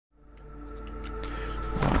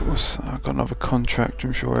What's that? I've got another contract,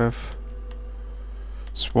 I'm sure I have.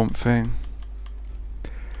 Swamp Thing.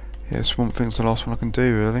 Yeah, Swamp Thing's the last one I can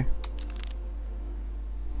do, really.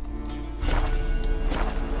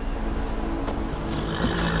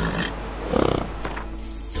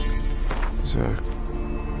 Is there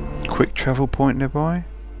a quick travel point nearby?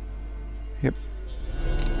 Yep.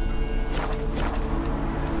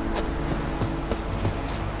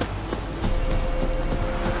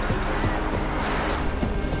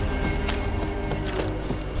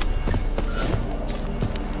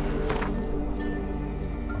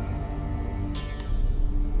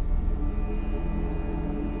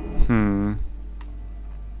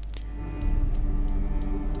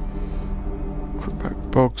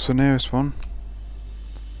 Crookback Bog's the nearest one.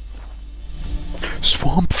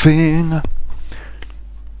 Swamp Thing!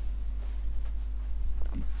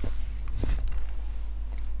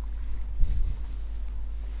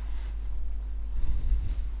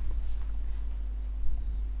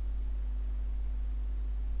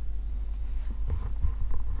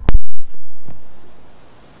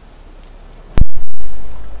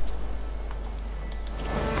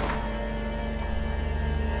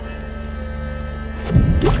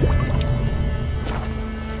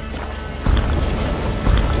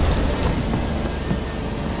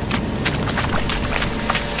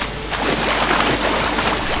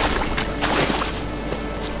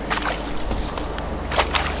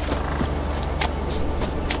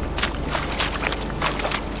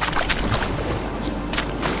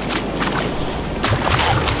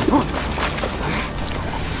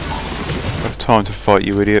 Time to fight,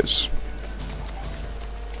 you idiots.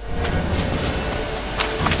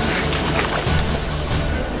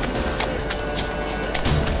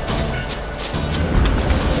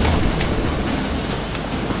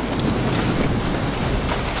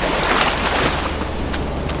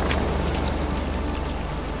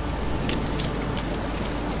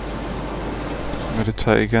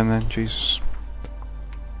 Meditate again then, Jesus.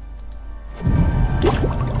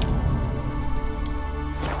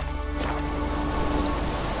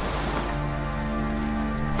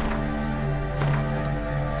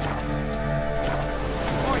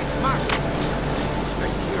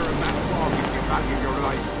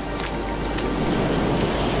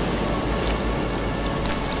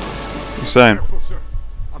 Same. Careful, sir.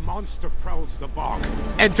 A monster prowls the bog.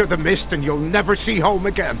 Enter the mist and you'll never see home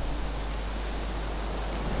again.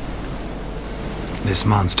 This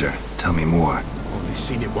monster, tell me more. Only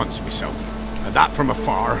seen it once myself, and that from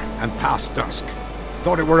afar and past dusk.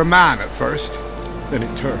 Thought it were a man at first, then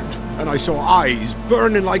it turned, and I saw eyes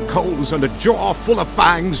burning like coals and a jaw full of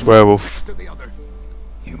fangs. Werewolf. Next to the other.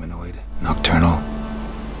 Humanoid? Nocturnal?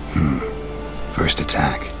 First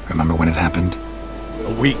attack. Remember when it happened?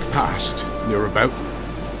 A week passed, near about.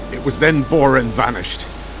 It was then Boren vanished.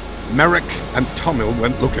 Merrick and Tomil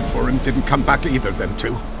went looking for him, didn't come back either, them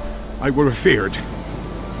two. I were afeard.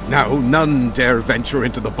 Now none dare venture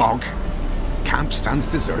into the bog. Camp stands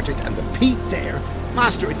deserted, and the peat there,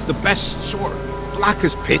 master, it's the best sort. Black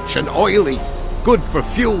as pitch and oily, good for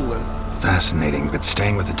fuel and... Fascinating, but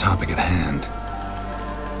staying with the topic at hand.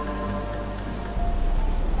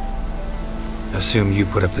 Assume you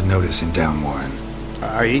put up the notice in Downwarren.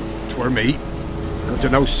 Aye, 'twere me. Got to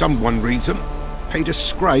know someone reads 'em. Paid a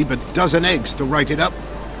scribe a dozen eggs to write it up.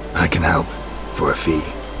 I can help, for a fee.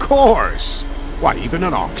 Course! Why, even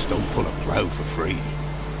an ox don't pull a plough for free.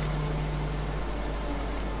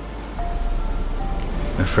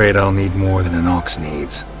 Afraid I'll need more than an ox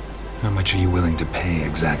needs. How much are you willing to pay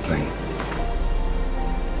exactly?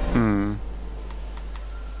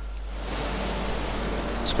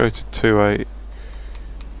 Let's go to 280.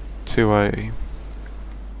 280.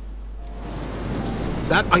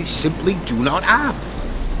 That I simply do not have.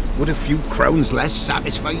 Would a few crowns less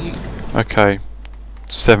satisfy you? Okay.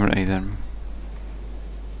 70 then.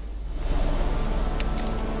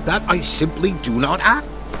 That I simply do not have.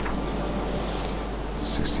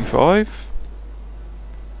 65?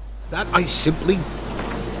 That I simply...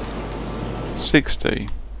 60?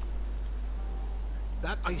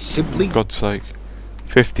 That I simply... God's sake.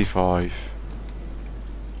 55.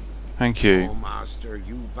 Thank you. Oh, master,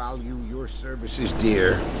 you value your services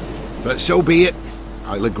dear. But so be it.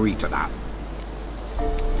 I'll agree to that.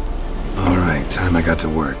 Alright, time I got to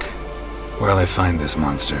work. Where'll I find this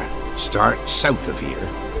monster? Start south of here.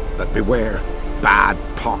 But beware. Bad,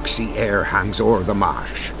 poxy air hangs o'er the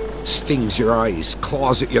marsh. Stings your eyes,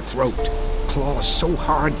 claws at your throat. Claws so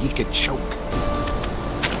hard you could choke.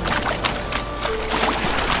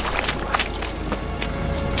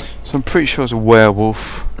 So I'm pretty sure it's a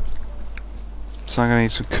werewolf. So I'm gonna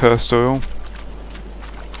need some cursed oil.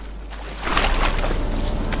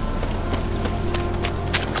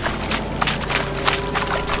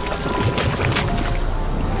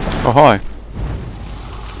 Oh, hi.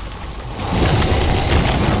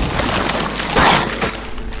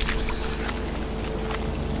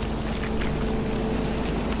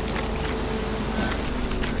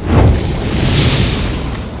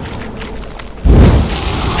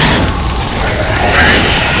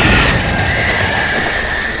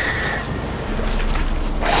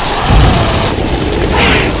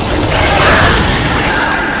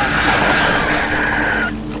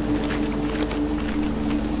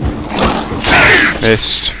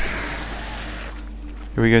 Missed.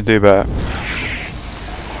 What are we going to do about it?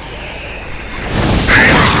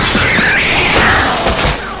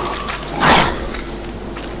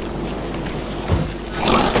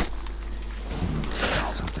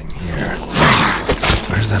 Something here.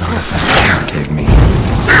 Where's that artifact God gave me?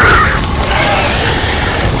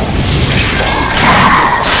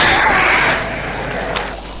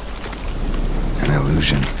 An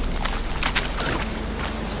illusion.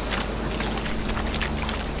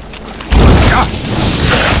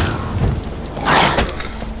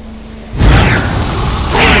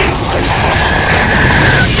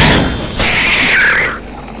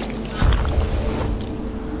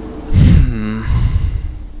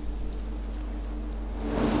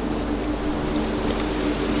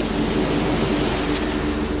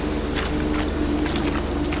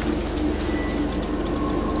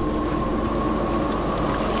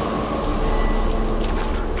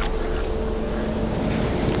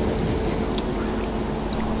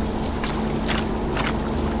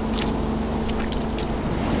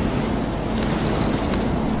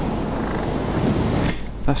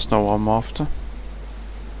 That's not what I'm after.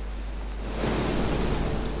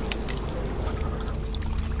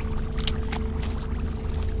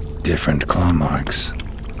 Different claw marks.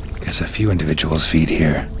 Guess a few individuals feed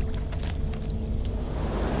here.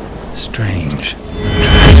 Strange.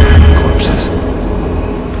 Corpses.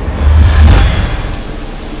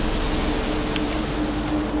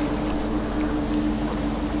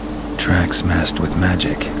 Tracks masked with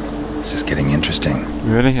magic. This is getting interesting.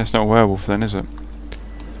 Really? That's not a werewolf then, is it?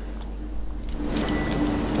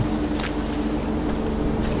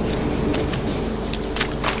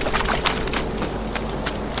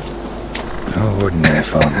 No ordinary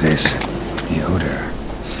fog this. The odor.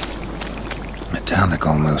 Metallic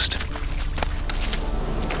almost.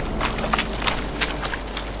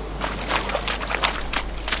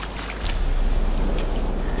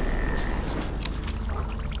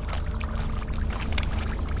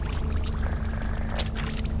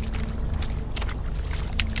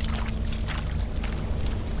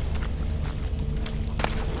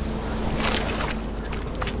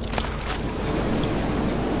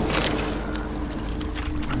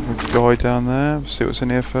 Guy down there, see what's in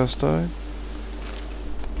here first though.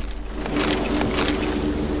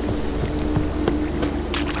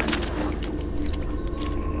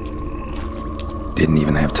 Didn't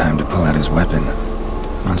even have time to pull out his weapon.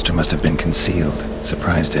 Monster must have been concealed.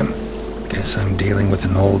 Surprised him. Guess I'm dealing with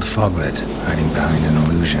an old foglet, hiding behind an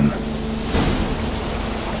illusion.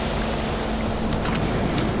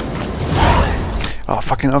 Oh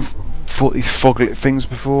fucking, I've fought these foglet things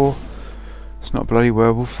before. It's not a bloody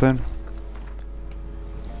werewolf then.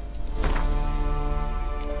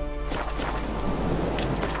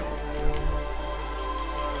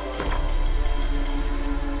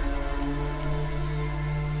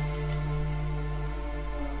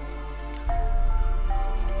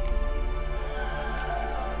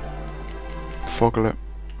 Foglet.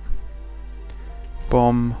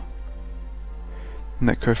 Bomb.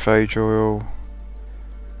 Necrophage oil.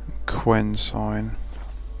 Quen sign.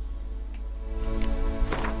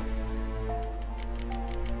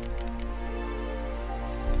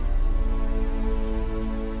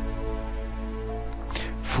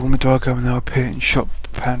 Form a diagram and they'll appear in shop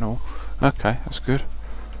panel. Okay, that's good.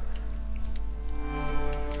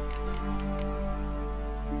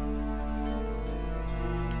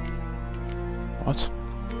 What?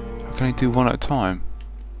 How can I do one at a time?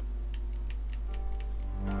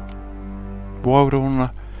 Why would I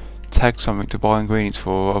want to tag something to buy ingredients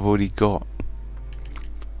for what I've already got?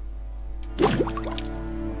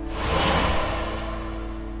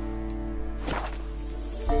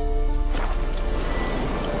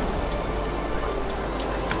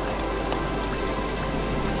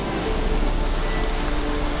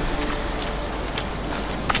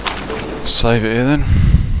 Save it here then.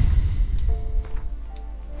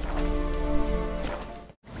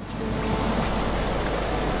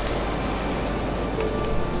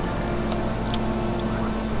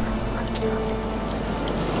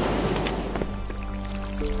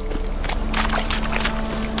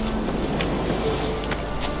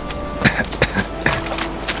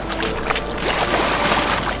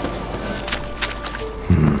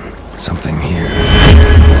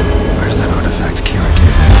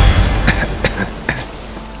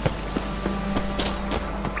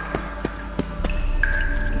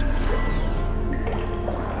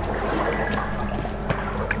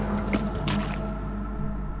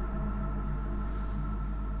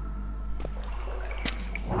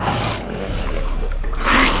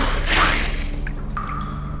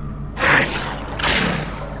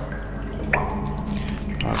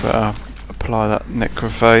 Better apply that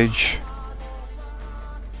necrophage.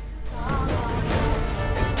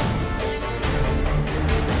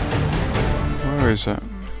 Where is it?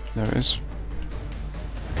 There it is.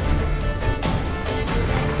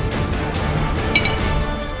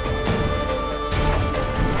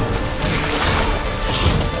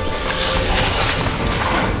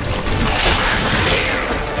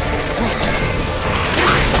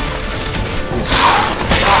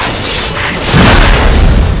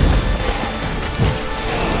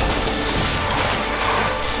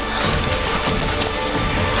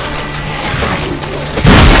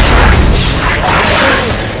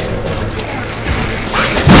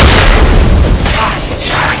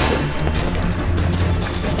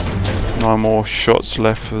 No more shots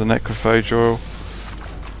left for the necrophage oil.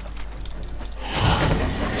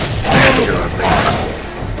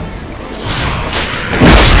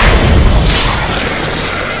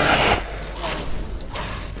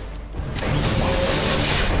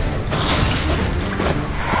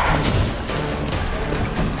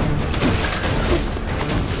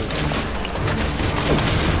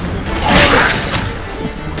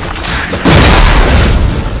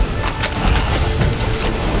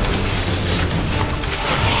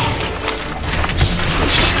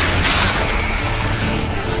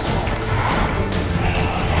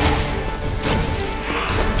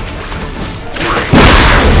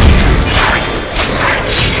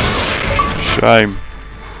 Shame.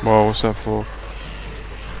 Well, what's that for?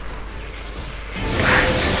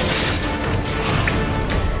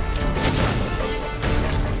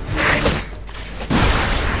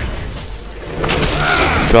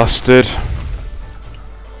 Dusted.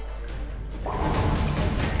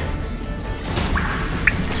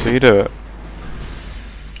 So you do it.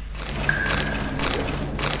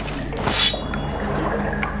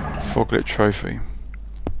 Foglet trophy.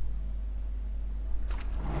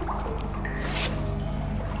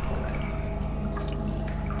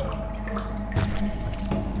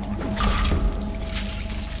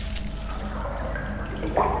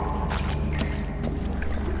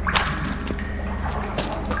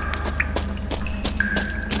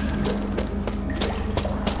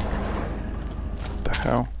 The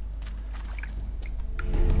hell?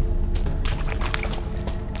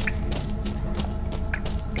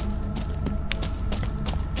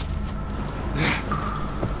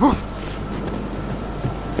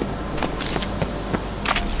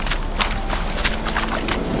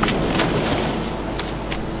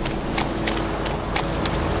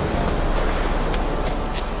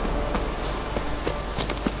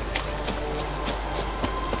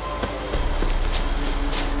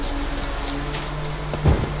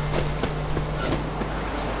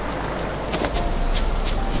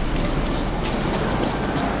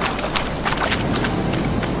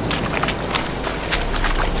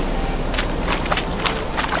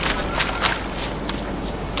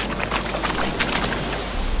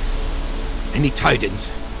 Any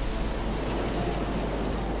tidings?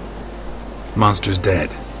 Monster's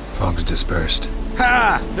dead. Fog's dispersed.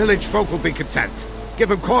 Ha! Village folk will be content. Give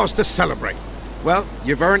them cause to celebrate. Well,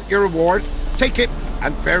 you've earned your reward. Take it,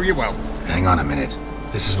 and fare you well. Hang on a minute.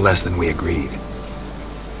 This is less than we agreed.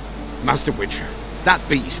 Master Witcher, that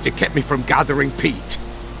beast, it kept me from gathering peat.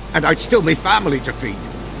 And I'd still me family to feed.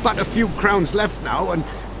 But a few crowns left now, and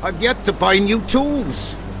I've yet to buy new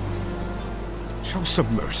tools. Show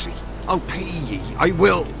some mercy. I'll pay ye, I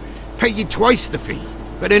will. Pay ye twice the fee,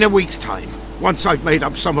 but in a week's time, once I've made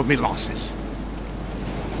up some of me losses.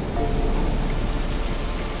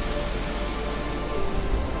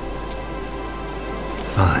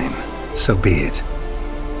 Fine. So be it.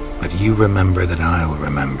 But you remember that I'll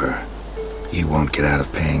remember. You won't get out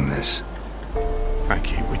of paying this.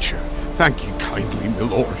 Thank ye, Witcher. Thank ye kindly, my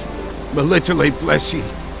lord. Melitele bless ye.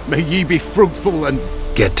 May ye be fruitful and...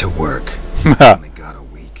 Get to work. Only got a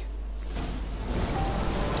week.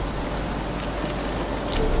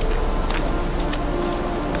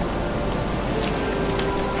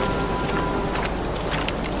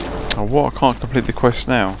 Oh, what? I can't complete the quest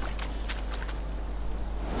now.